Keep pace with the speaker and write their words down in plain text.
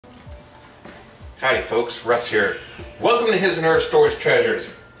Howdy folks, Russ here. Welcome to His and Her Storage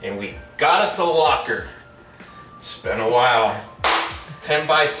Treasures. And we got us a locker. It's been a while. 10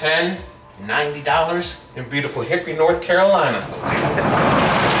 by 10, $90 in beautiful Hickory, North Carolina.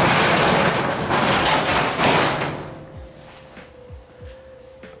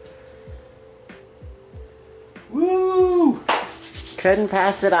 Woo! Couldn't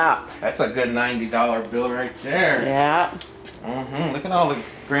pass it up. That's a good $90 bill right there. Yeah. Look at all the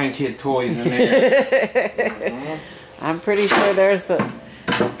grandkid toys in there. I'm pretty sure there's a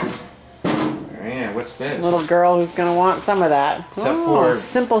Man, what's this? little girl who's going to want some of that. Except for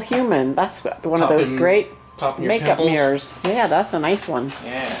Simple Human. That's one of those great makeup pimples. mirrors. Yeah, that's a nice one.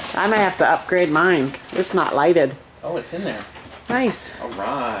 Yeah. I might have to upgrade mine. It's not lighted. Oh, it's in there. Nice. All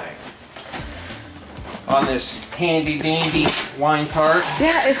right. On this handy dandy wine cart.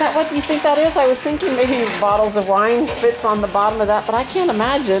 Yeah, is that what you think that is? I was thinking maybe bottles of wine fits on the bottom of that, but I can't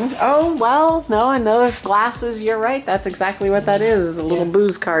imagine. Oh, well, no, I know there's glasses. You're right. That's exactly what that is a little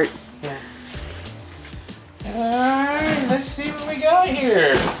booze cart. Yeah. Alright, let's see what we got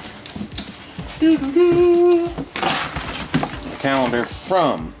here. Calendar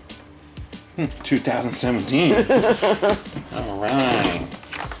from 2017. Alright.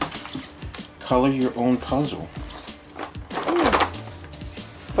 Color your own puzzle.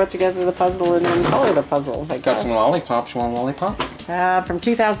 Put together the puzzle and then color the puzzle, I guess. Got some lollipops. You want a lollipop? From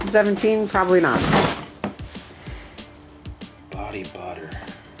 2017, probably not. Body butter.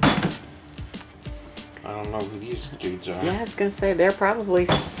 I don't know who these dudes are. Yeah, I was going to say, they're probably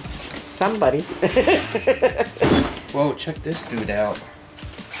somebody. Whoa, check this dude out.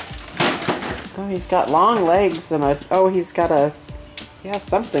 Oh, he's got long legs and he's got a,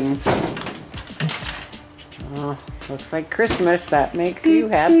 something. Oh, looks like Christmas. That makes you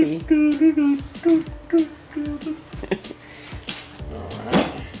happy.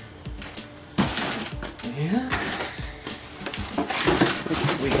 Alright. Yeah.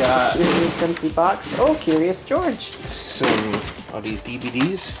 We got Curious empty box. Oh, Curious George. some of these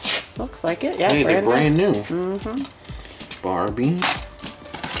DVDs. Looks like it. Yeah, Hey, they're brand new. Mm-hmm. Barbie.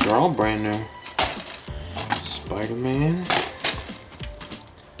 They're all brand new. Spider-Man.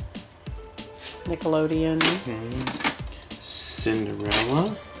 Nickelodeon.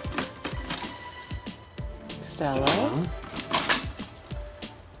 Cinderella. Stella.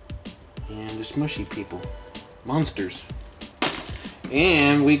 And the Smushy People. Monsters.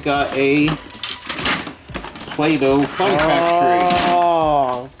 And we got a Play-Doh Fun Factory.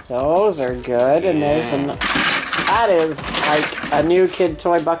 Oh, those are good. And there's that is like a new kid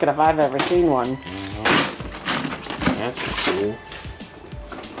toy bucket if I've ever seen one. That's cool.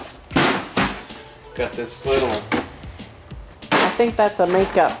 Got this little. I think that's a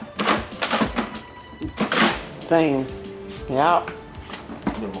makeup thing. Yeah.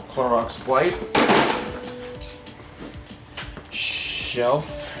 Little Clorox wipe.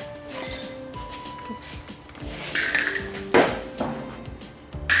 Shelf.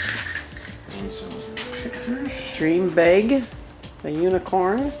 And some pictures. Dream Bag. The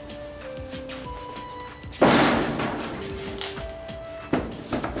unicorn.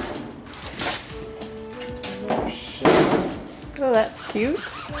 Oh, that's cute.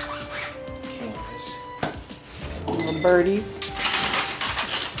 Canvas. Little birdies.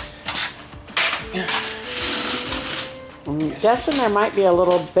 I'm guessing there might be a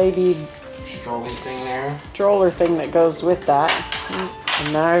little baby Stroller thing there. stroller thing that goes with that.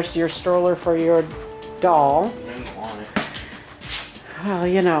 And there's your stroller for your doll. You know you want it. Well,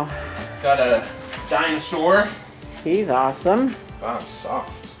 you know. Got a dinosaur. He's awesome. Wow, it's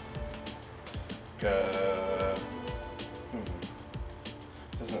soft.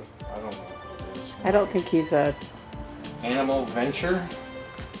 Doesn't, I don't know what it is. I don't think he's a... Animal Venture.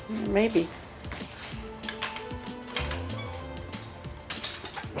 Maybe.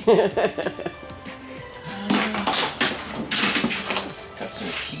 Got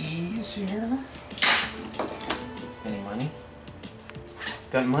some keys here. Any money?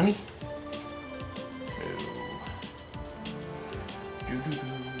 Got money? No. Doo-doo-doo.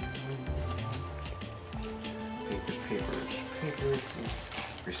 Papers.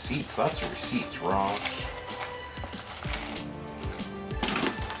 Receipts, lots of receipts, Ross.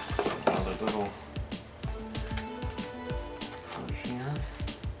 Another little purse here.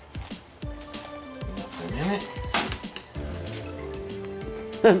 Nothing in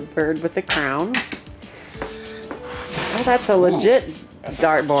it. Bird with the crown. Oh, that's a legit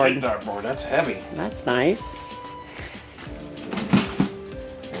dartboard. Dartboard, that's heavy. That's nice.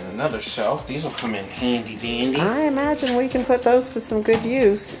 And another shelf. These will come in handy dandy. I imagine we can put those to some good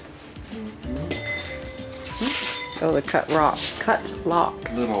use. Oh, the cut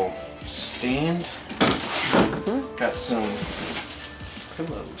lock. Little stand. Got some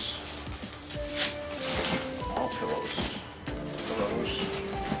pillows. All pillows.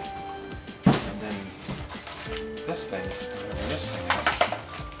 And then this thing. Whatever this thing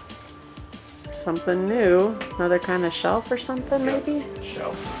is. Something new. Another kind of shelf or something, maybe?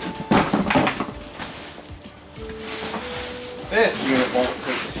 Shelf. This unit won't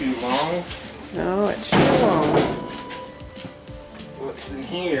take too long. No, it sure won't. What's in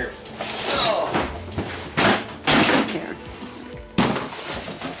here? Oh. Here.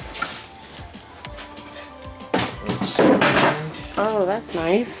 Oh, that's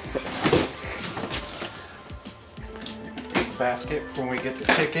nice. Basket for when we get the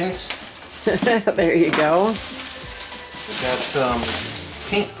chickens. There you go. We got some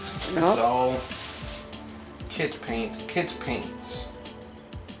paints. Nope. It's all kids paints.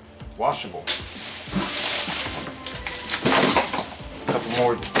 Washable. A couple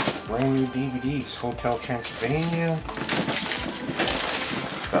more brand new DVDs. Hotel Transylvania.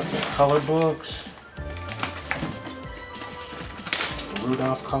 Got some color books.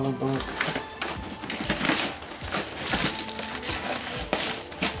 Rudolph color book.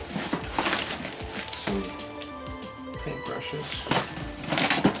 Some paintbrushes.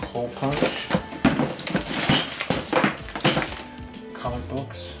 Hole punch. Color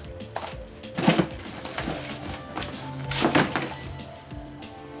books.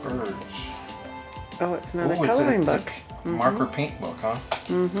 Birds. Oh, it's not a Ooh, coloring it's a book. Marker paint book, huh?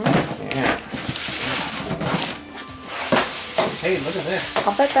 Mm-hmm. Yeah. Hey, look at this.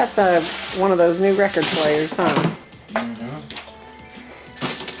 I'll bet that's one of those new record players, huh? Mm-hmm.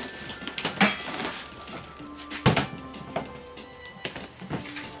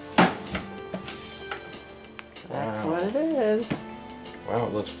 That's what it is. Wow,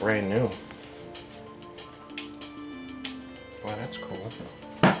 it looks brand new. Wow, that's cool.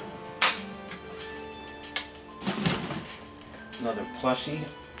 Another plushie.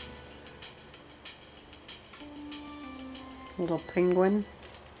 Little penguin.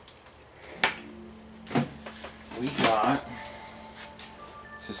 We got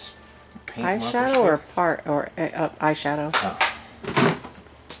this is paint marker Eyeshadow or stick. part or eyeshadow. Oh.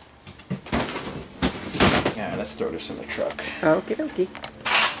 Yeah, let's throw this in the truck. Okie dokie.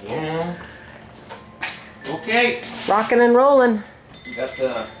 Yeah. Okay. Rocking and rolling. We got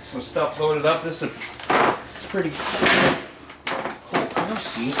some stuff loaded up. This is a pretty cool car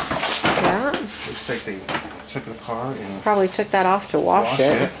seat. Yeah. Looks like they took it apart and Probably took that off to wash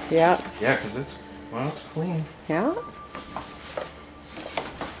it. Yeah. Yeah, because it's clean. Yeah.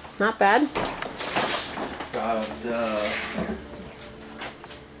 Not bad. Got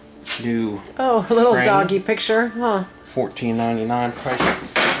new Oh, a little frame. doggy picture, huh? $14.99 price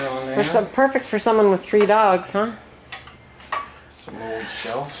sticker on there. Perfect for someone with 3 dogs, huh? Some old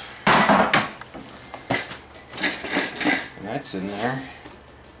shelf. And that's in there.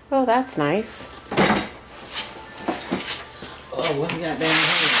 Oh, that's nice. Oh, what do you got down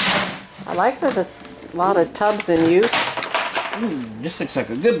here? I like that a lot of tubs in use. This looks like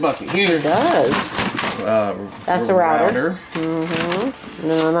a good bucket here. It does. That's a router. Mm-hmm. And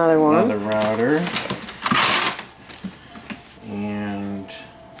then another one. Another router. And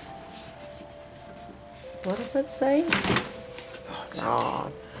What does it say?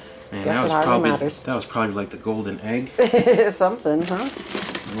 Oh, man, guess it hardly matters. that was probably like the golden egg. Something, huh?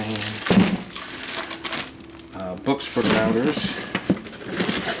 Man. Books for routers.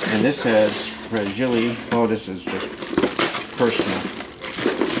 And this says Fragile. Oh, this is just personal.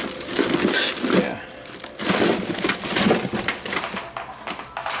 Yeah.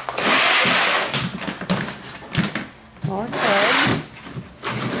 More tubs.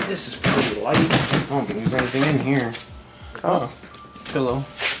 This is pretty light. I don't think there's anything in here. Oh, pillow.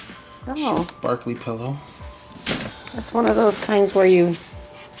 Oh, Barkley pillow. that's one of those kinds where you...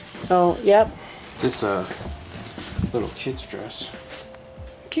 Oh, yep. This little kid's dress.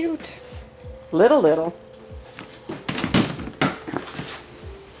 Cute. Little.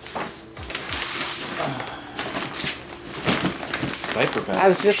 Diaper bag. I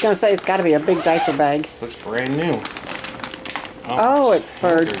was just going to say, it's got to be a big diaper bag. Looks brand new. Oh, it's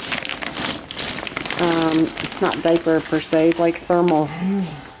for... Packers. Not diaper per se, like thermal.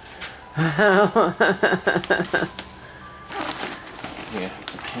 Yeah,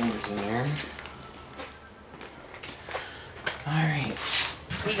 some hangers in there. Alright.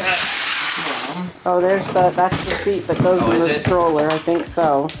 We got Oh, that's the seat that goes in is the it? stroller. I think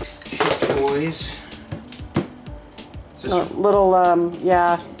so. toys. Is this Little,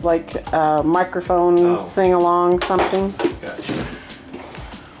 yeah, like microphone Oh. sing-along something. Gotcha.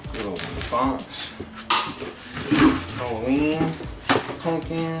 Little box. Halloween.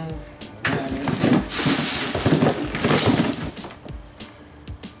 Pumpkin.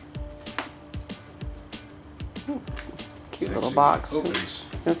 Cute little box. Opens.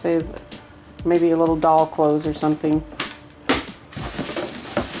 I was gonna say maybe a little doll clothes or something.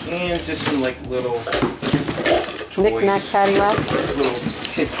 And just some like little toys. Knick-knack, paddywhack. Little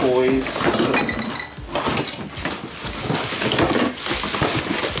kid toys.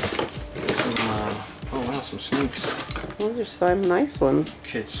 Some, oh wow, some snakes. Those are some nice ones.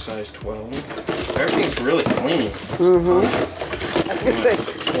 Kids size 12. Everything's really clean. Mm-hmm.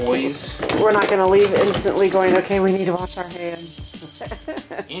 Toys. We're not gonna leave instantly going, okay, we need to wash our hands.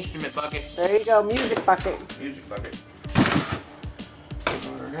 Instrument bucket. There you go, music bucket. Music bucket.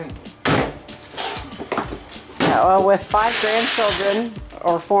 Alright. Yeah, well, with 5 grandchildren,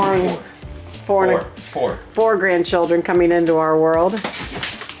 or four grandchildren coming into our world,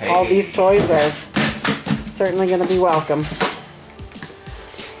 Hey. all these toys are certainly going to be welcome.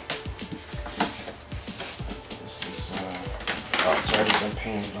 This is, oh, it's already been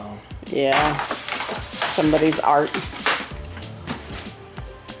painted on. Yeah, somebody's art.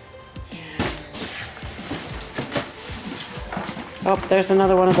 Oh, there's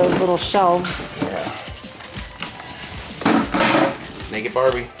another one of those little shelves. Yeah. Naked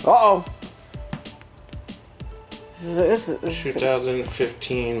Barbie. Uh-oh. This is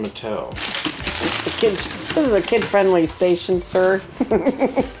 2015 Mattel. this is a kid-friendly station, sir.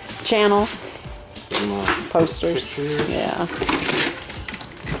 Channel. Some Posters. pictures. Yeah.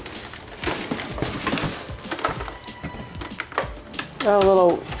 Oh, a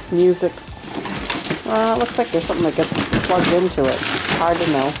little music. It looks like there's something that gets plugged into it. It's hard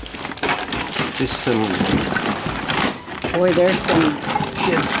to know. Just some Boy, there's some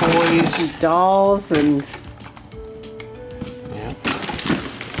kid toys. dolls and Yeah.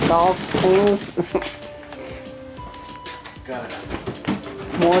 doll things. Got it.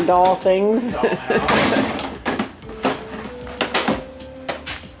 More doll things. Dollhouse.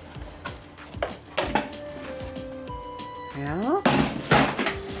 Yeah.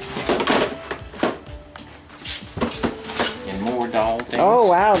 And more doll things. Oh,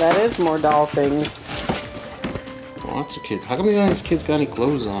 wow, that is more doll things. Lots of kids. How come none of these kids got any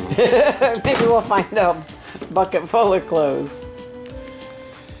clothes on them? Maybe we'll find a bucket full of clothes.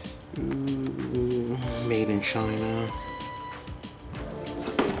 Made in China.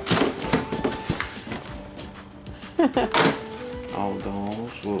 All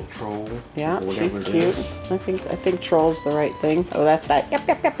dolls, little troll. Yeah, or she's whatever it cute. is. I think Troll's the right thing. Oh, that's that. Yep.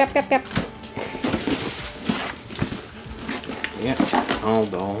 Yeah, all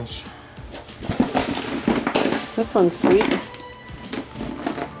dolls. This one's sweet.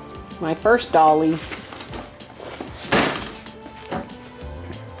 My first dolly.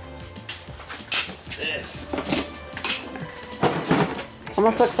 What's this?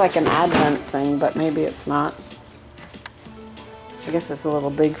 Almost looks like an Advent thing, but maybe it's not. I guess it's a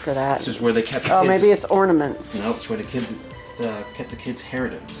little big for that. This is where they kept the Oh, kids. maybe it's ornaments. No, it's where the kid kept the kids'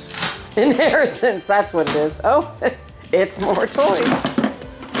 inheritance. Inheritance, that's what it is. Oh, it's more toys.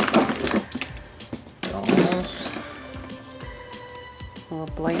 Dolls. A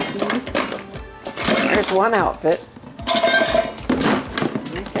little blankie. There's one outfit.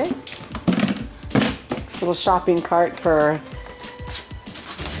 Okay. Little shopping cart for...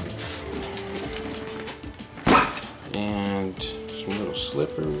 And some little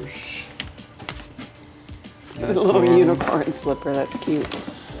slippers. A little unicorn slipper, that's cute.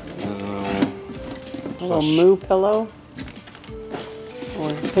 A little moo pillow.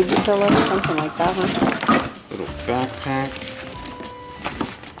 Or piggy pillow, something like that, huh? Little backpack.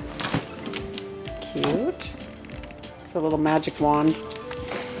 Cute. It's a little magic wand.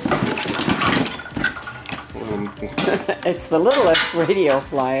 It's the littlest radio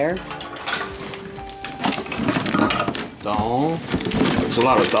flyer. Doll. There's a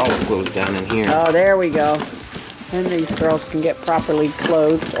lot of doll clothes down in here. Oh, there we go. And these girls can get properly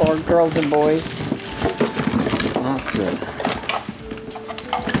clothed, or girls and boys. That's it.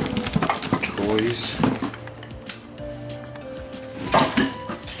 Toys.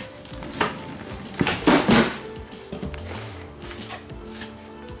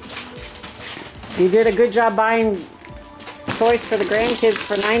 You did a good job buying toys for the grandkids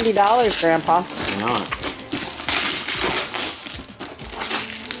for $90, Grandpa. Why not?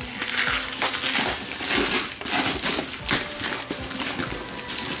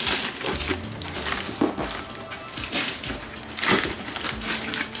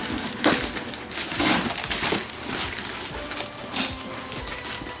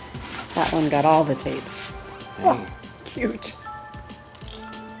 That one got all the tape. Hey. Oh, cute.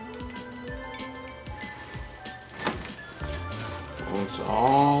 It's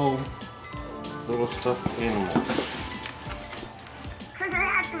all Little stuffed animal.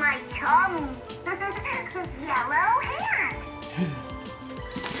 That's my tongue. Yellow hand.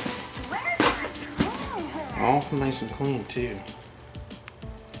 Where's my clean hand? All nice and clean too.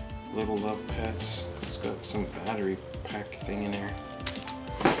 Little Love Pets. It's got some battery pack thing in there.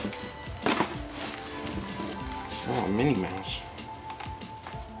 Oh, Minnie Mouse.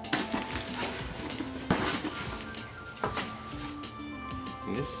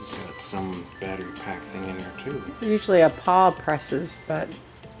 And this has got some battery pack thing in there too. Usually a paw presses, but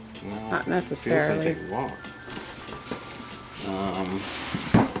No, not it feels like necessarily. they walk. Another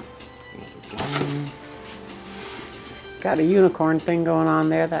gun. Got a unicorn thing going on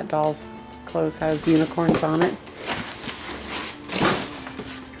there. That doll's clothes has unicorns on it.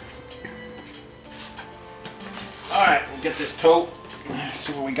 Alright, we'll get this tote.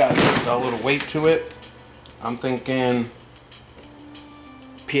 See what we got here. It's got a little weight to it. I'm thinking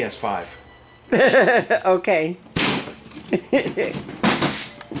PS5. Okay.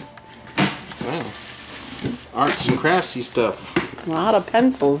 Wow. Arts and craftsy stuff. A lot of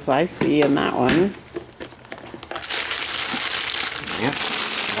pencils I see in that one. Yep.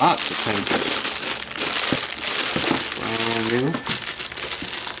 Lots of pencils. Brand new.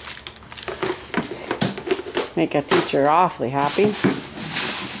 Make a teacher awfully happy.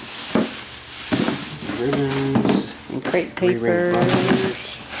 Ribbons. And crepe 3-ring paper. butters.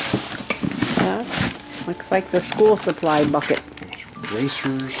 Yeah. Looks like the school supply bucket.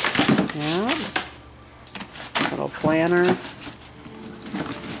 Erasers. Yeah. Little planner.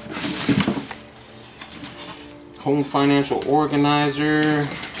 Home financial organizer.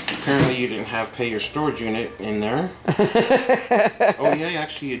 Apparently you didn't have pay your storage unit in there. Oh yeah,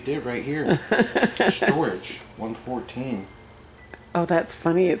 actually you did right here. Storage, 114. Oh, that's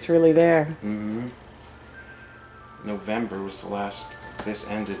funny. It's really there. Mm-hmm. November was the last this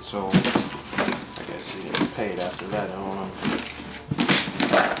ended, so I guess you didn't pay it after that. I don't know.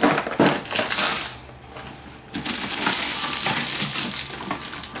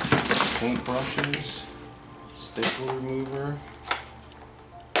 Paintbrushes, staple remover,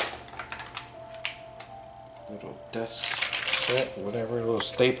 little desk set, whatever, little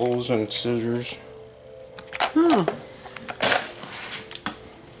staples and scissors. Oh.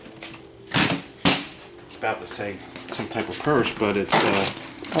 It's about to say some type of purse, but it's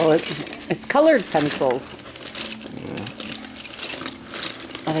Oh, it's colored pencils. yeah,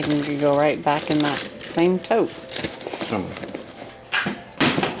 I think we could go right back in that same tote. some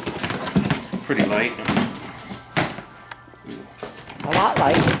pretty light. A lot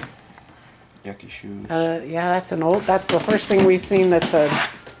like. Yucky shoes. Yeah, that's the first thing we've seen that's a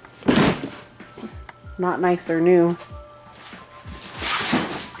not nice or new.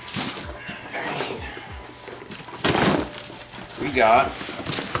 We got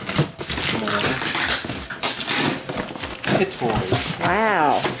more kid toys.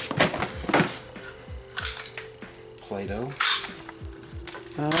 Wow. Play-Doh.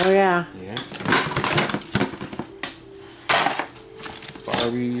 Oh yeah. Yeah.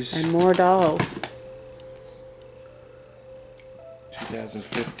 Barbies. And more dolls.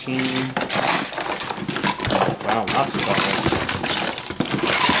 2015. Wow, lots of dolls.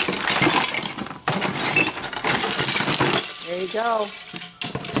 There you go.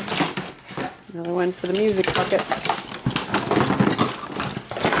 Another one for the music bucket.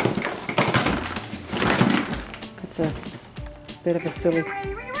 It's a bit of a silly.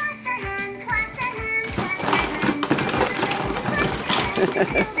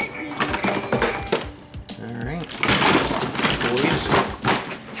 Alright. Toys.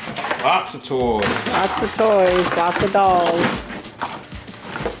 Lots of toys. Lots of toys, lots of dolls.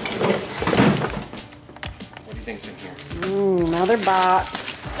 What do you think's in here? Another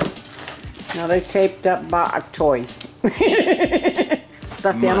box. Another taped up box of toys.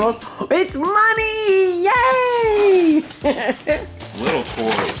 Stuffed Money. animals. It's money! Yay! It's little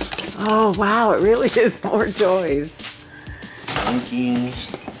toys. Oh wow, it really is more toys. Sunkies.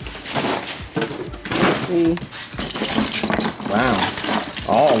 Let's see. Wow.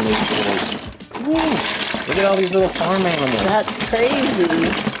 All new toys. Woo. Look at all these little farm animals. That's crazy.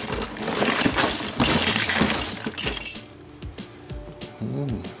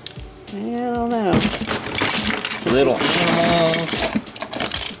 I don't know. Little animals.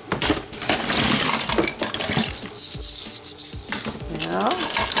 Yeah.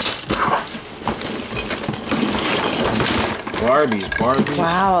 Barbies.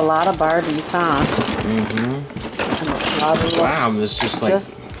 Wow, a lot of Barbies, huh? Mm-hmm. And a lot of little- Wow, there's just like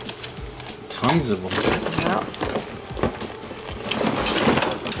Just, tons of them. yeah.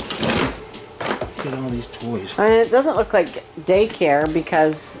 Look at all these toys. I mean, it doesn't look like daycare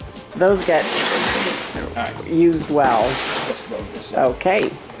because those get Alright, used well. let's load this up. Okay.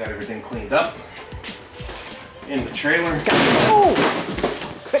 Got everything cleaned up in the trailer. Oh,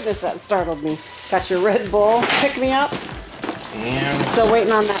 goodness, that startled me. Got your Red Bull. Pick me up. And Still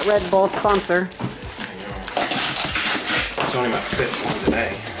waiting on that Red Bull sponsor. I know. It's only my 5th one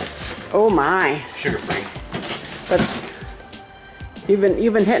today. Oh my. Sugar free. But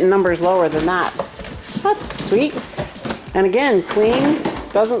you've been hitting numbers lower than that. That's sweet. And again, clean.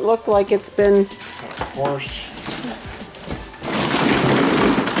 Doesn't look like it's been. Horse.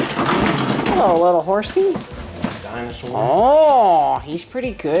 Hello, little horsey. Dinosaur. Oh, he's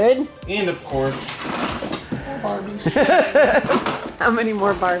pretty good. And of course, more Barbies. How many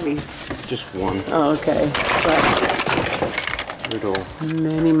more Barbies? Just one. Oh, okay. But Little.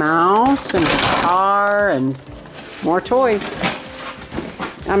 Minnie Mouse and a car and more toys.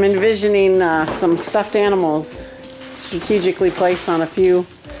 I'm envisioning some stuffed animals strategically placed on a few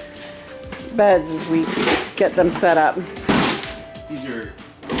beds as we get them set up. These are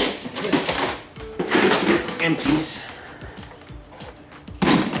just empties.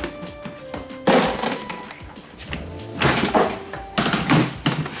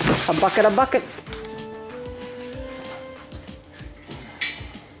 A bucket of buckets.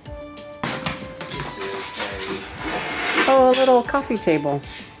 This is Oh, a little coffee table.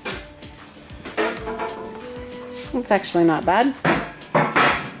 It's actually not bad.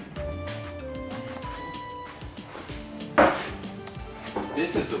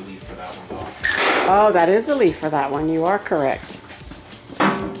 this is a leaf for that one though. Oh, that is a leaf for that one. You are correct.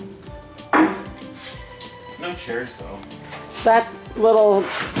 No chairs though. That little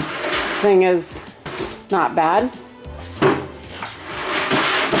thing is not bad.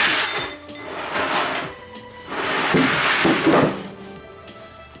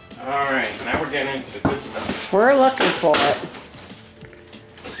 Alright, now we're getting into the good stuff. We're looking for it.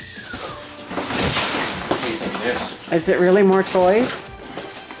 Even this. Is it really more toys?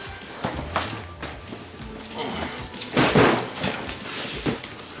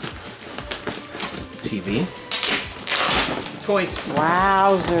 TV. Toys.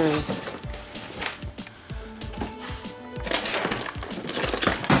 Wowzers.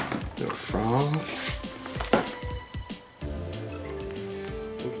 Little frog.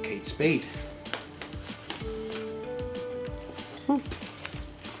 Little Kate Spade. Want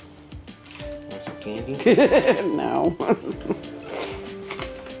some candy? No.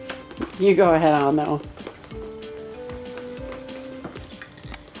 You go ahead on though.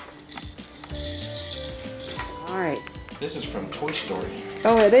 All right. This is from Toy Story.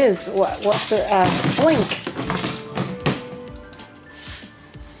 Oh, it is. What's the Slink?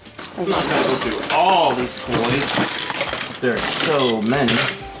 I'm not gonna go through all these toys. There are so many.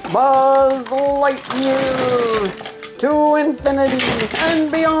 Buzz Lightyear to infinity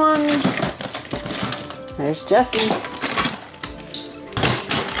and beyond. There's Jessie.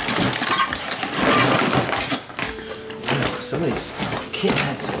 Wow, some of these kids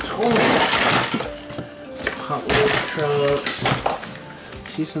had some toys. Hot wheel trucks.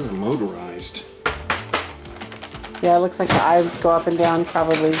 See some of them motorized. Yeah, it looks like the eyes go up and down.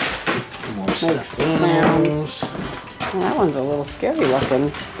 Probably More makes stuffed sounds. animals. Well, that one's a little scary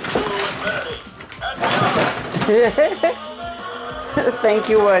looking. Thank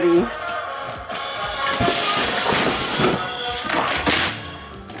you, Woody.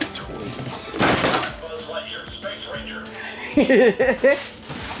 Toys.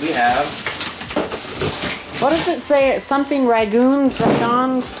 We have What does it say? Something Ragoons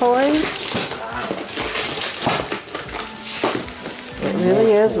toys? It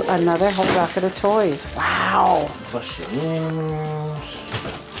really is another whole bucket of toys. Wow. plushie animals.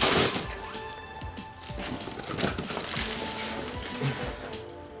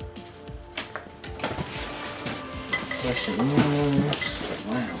 Plushie animals.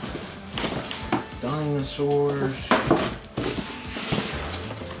 Wow. Dinosaurs.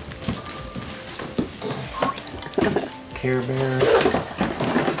 Care Bear.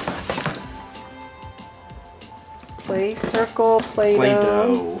 Play circle, Play-Doh.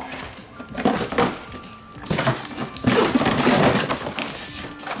 Play-Doh.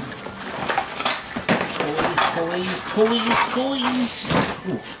 Toys.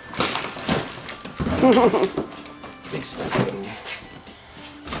 Big stuff.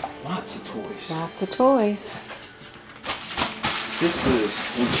 Lots of toys. Lots of toys. This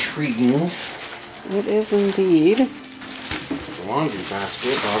is intriguing. It is indeed. It's a laundry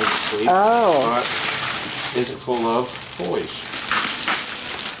basket, obviously. Oh. But is it full of toys?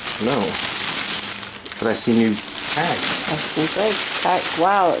 No. But I see new tags. I think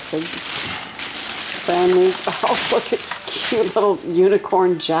wow, it's a brand new. Oh, look at cute little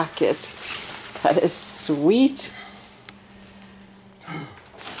unicorn jacket. That is sweet.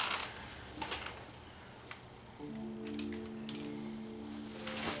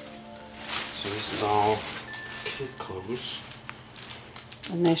 So this is all kid clothes.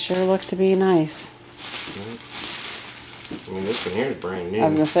 And they sure look to be nice. I mean, this one here is brand new. I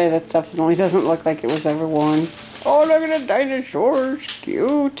was gonna say that definitely doesn't look like it was ever worn. Oh, look at the dinosaurs,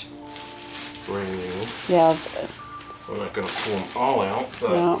 cute. Brand new. Yeah. I'm not gonna pull them all out,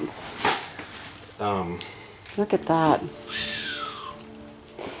 but Yeah. Look at that.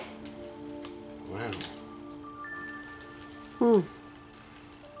 Wow.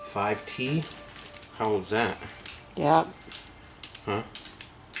 5T? How old's that? Yeah. Huh?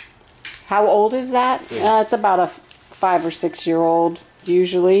 How old is that? Yeah. It's about a 5 or 6 year old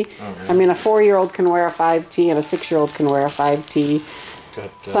usually. Oh, really? I mean, a 4-year-old can wear a 5T and a 6-year-old can wear a 5T.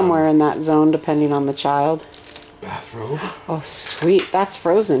 Got Somewhere in that zone, depending on the child. bathrobe. Oh, sweet. That's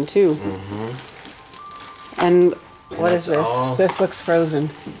frozen too. And what is this? all- This looks frozen.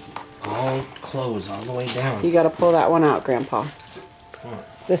 All clothes all the way down. You got to pull that one out, Grandpa. What?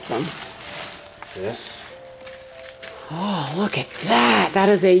 This one. This? Oh, look at that. That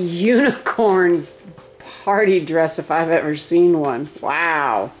is a unicorn party dress if I've ever seen one.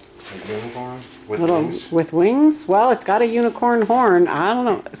 Wow. A unicorn with Little wings? with wings? Well, it's got a unicorn horn. I don't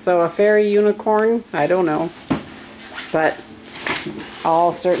know. So a fairy unicorn? I don't know. But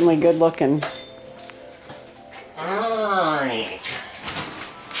all certainly good looking. Alright.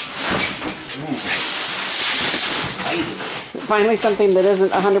 Finally something that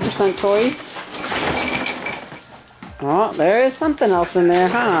isn't 100% toys. Oh, there is something else in there,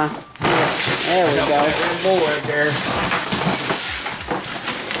 huh? There we go. Right there.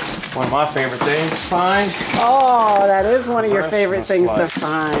 One of my favorite things to find. Oh, that is one of your Christmas favorite things to lights.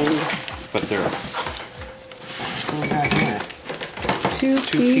 find. But they're here.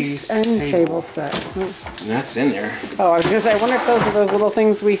 Two-piece and table set. And that's in there. Oh, I was gonna say, I wonder if those are those little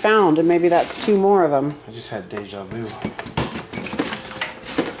things we found, and maybe that's 2 more of them. I just had deja vu.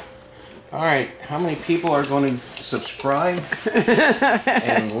 Alright, how many people are going to subscribe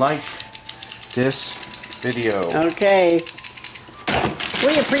and like this video? Okay.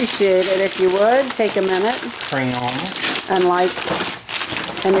 We appreciate it if you would. Take a minute Crayon. and like.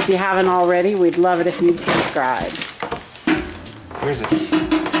 And if you haven't already, we'd love it if you'd subscribe. Here's a heater.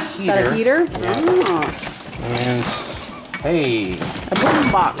 Is that a heater? Yeah. Oh, And, hey, a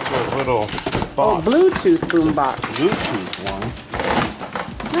boom box. a little Oh, box. Bluetooth boom box. Bluetooth one.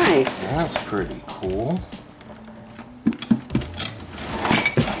 Nice. That's pretty cool.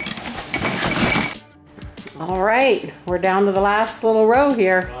 All right, we're down to the last little row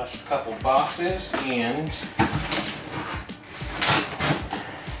here. Last couple boxes and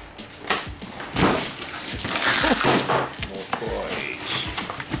more toys.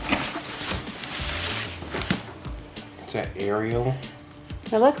 Is that Ariel?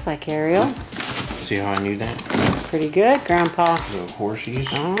 It looks like Ariel. See how I knew that? Pretty good, Grandpa. Little horsies.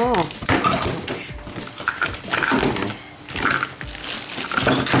 Oh,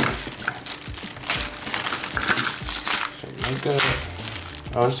 Some makeup.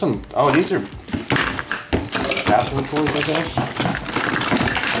 Oh, there's some. Oh, these are bathroom toys, I guess.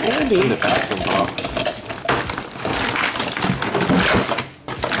 In maybe. the bathroom box.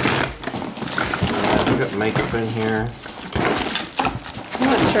 We got makeup in here. I'm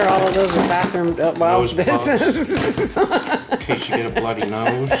not sure all of those are bathroom. Well, Nose this plugs. is. In case you get a bloody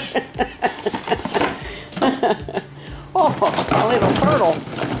nose. Oh, a little turtle.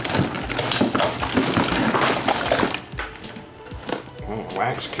 Oh,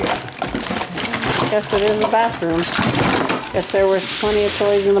 wax kit. Guess it is a bathroom. Guess there was plenty of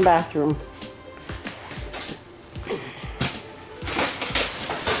toys in the bathroom.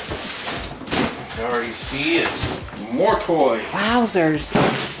 I already see it's more toys. Wowzers.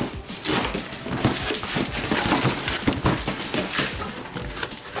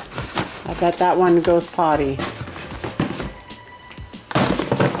 I bet that one goes potty.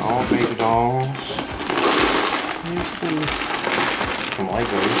 All baby dolls. There's some. Some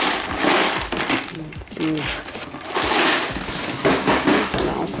Legos. Let's see. Something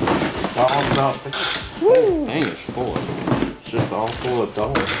else. All about the whole thing is full. It's just all full of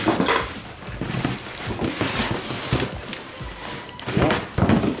dolls. Yep.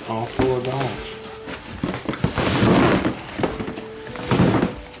 All full of dolls.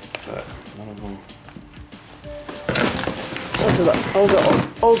 But none of them. Those are the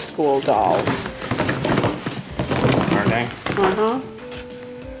old school dolls. Are they? Uh-huh.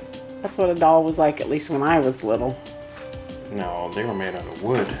 That's what a doll was like, at least when I was little. No, they were made out of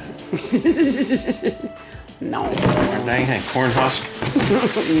wood. No. Aren't they? And corn husk.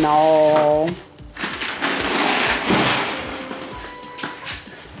 No.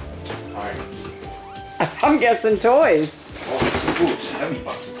 I'm guessing toys. Oh, ooh, it's a heavy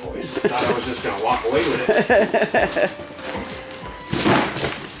box of toys. I thought I was just gonna walk away with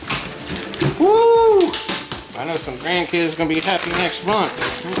it. Woo! I know some grandkids gonna be happy next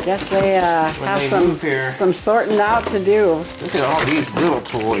month. I guess they have some sorting out to do. Look at all these little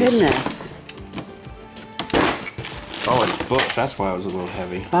toys. Goodness. Oh, it's books. That's why it was a little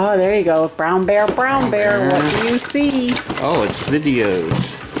heavy. Oh, there you go. Brown bear, brown bear. What do you see? Oh, it's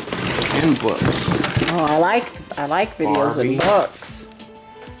videos and books. Oh, I like videos Barbie. and books.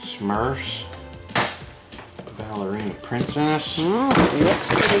 Smurfs. Ballerina Princess. Oh, looks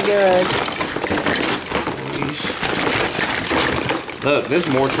pretty good. Toys. Look, there's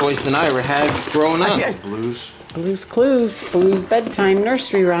more toys than I ever had growing up. Blues. Blue's Clues. Blue's Bedtime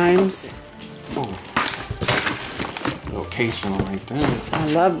Nursery Rhymes. Oh. Little casing like that. I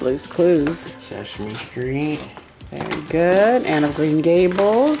love Blue's Clues. Sesame Street. Very good. Anne of Green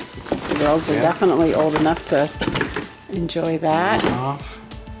Gables. The girls are definitely old enough to enjoy that. Off.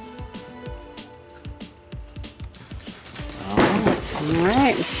 All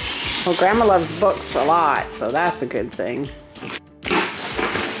right. Well, Grandma loves books a lot, so that's a good thing.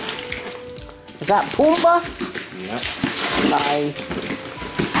 Is that Pumbaa? Yep. Nice.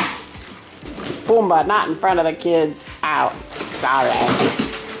 Pumbaa, not in front of the kids. Out. Sorry.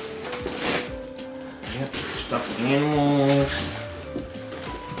 Yep. Stuffed animals.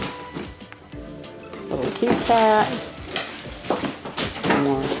 Little cute cat.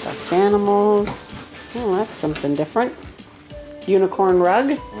 More stuffed animals. Oh, that's something different. Unicorn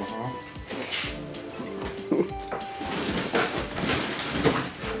rug.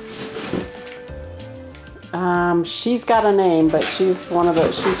 She's got a name, but she's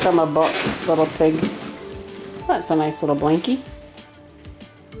she's from a book, Little Pig. That's a nice little blankie.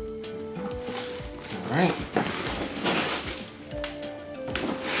 All right.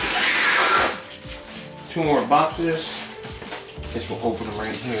 2 more boxes. Guess we'll open them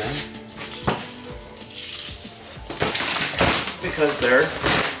right here. Because they're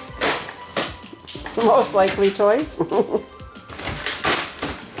Most likely toys.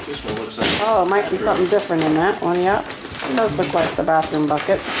 this one looks like Oh, it might be something different in that one, yeah. It does look like the bathroom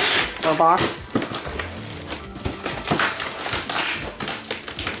bucket or box.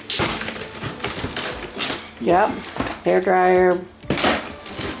 Yep, hair dryer.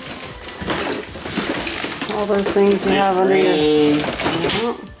 All those things you have under your... Yeah.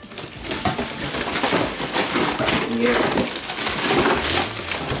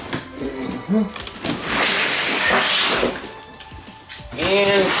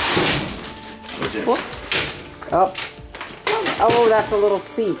 And what's this? Whoops. Oh. Oh, that's a little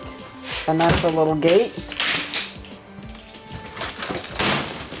seat. And that's a little gate.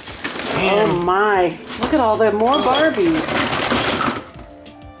 And Oh my. Look at all the more Barbies.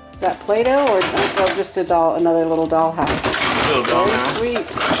 Is that Play-Doh or just a doll, another little dollhouse? little doll Very now. sweet.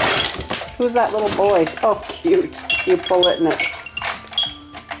 Who's that little boy? Oh, cute. You pull it and it.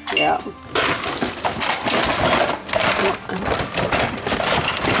 Yeah.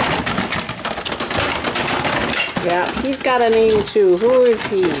 Yeah, he's got a name too. Who is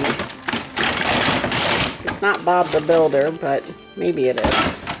he? It's not Bob the Builder, but maybe it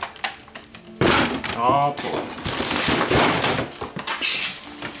is. Oh, boy.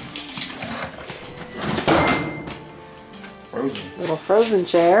 Frozen. Little Frozen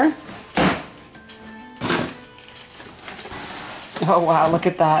chair. Oh wow, look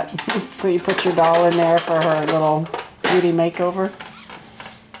at that. So you put your doll in there for her little beauty makeover.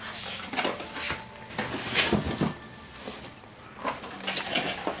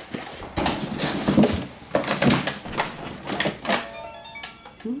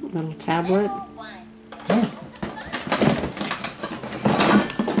 Little tablet.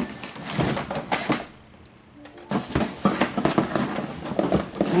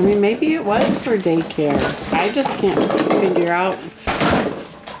 I mean, maybe it was for daycare. I just can't figure out.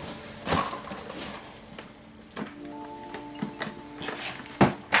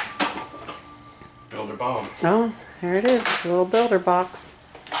 Builder Bob. Oh, there it is. A little builder box.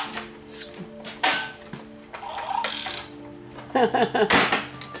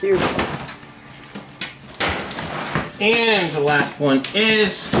 Cute. And the last one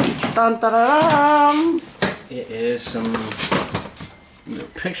is, Dun, dun, dun, dun. it is some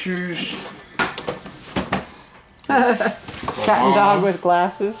pictures. Cat and dog with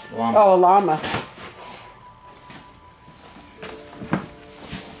glasses. Llama. Oh, a llama.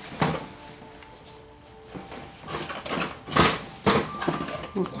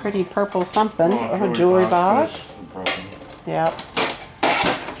 Pretty purple something. Oh, a jewelry box. Yep.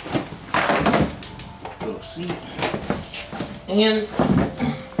 Little seat. And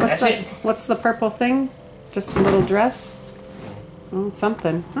What's that's it. What's the purple thing? Just a little dress? Oh,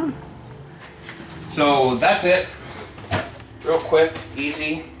 something. Huh. So that's it. Real quick,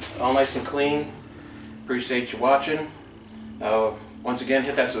 easy, all nice and clean. Appreciate you watching. Once again,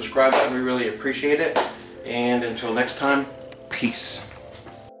 hit that subscribe button. We really appreciate it. And until next time, peace.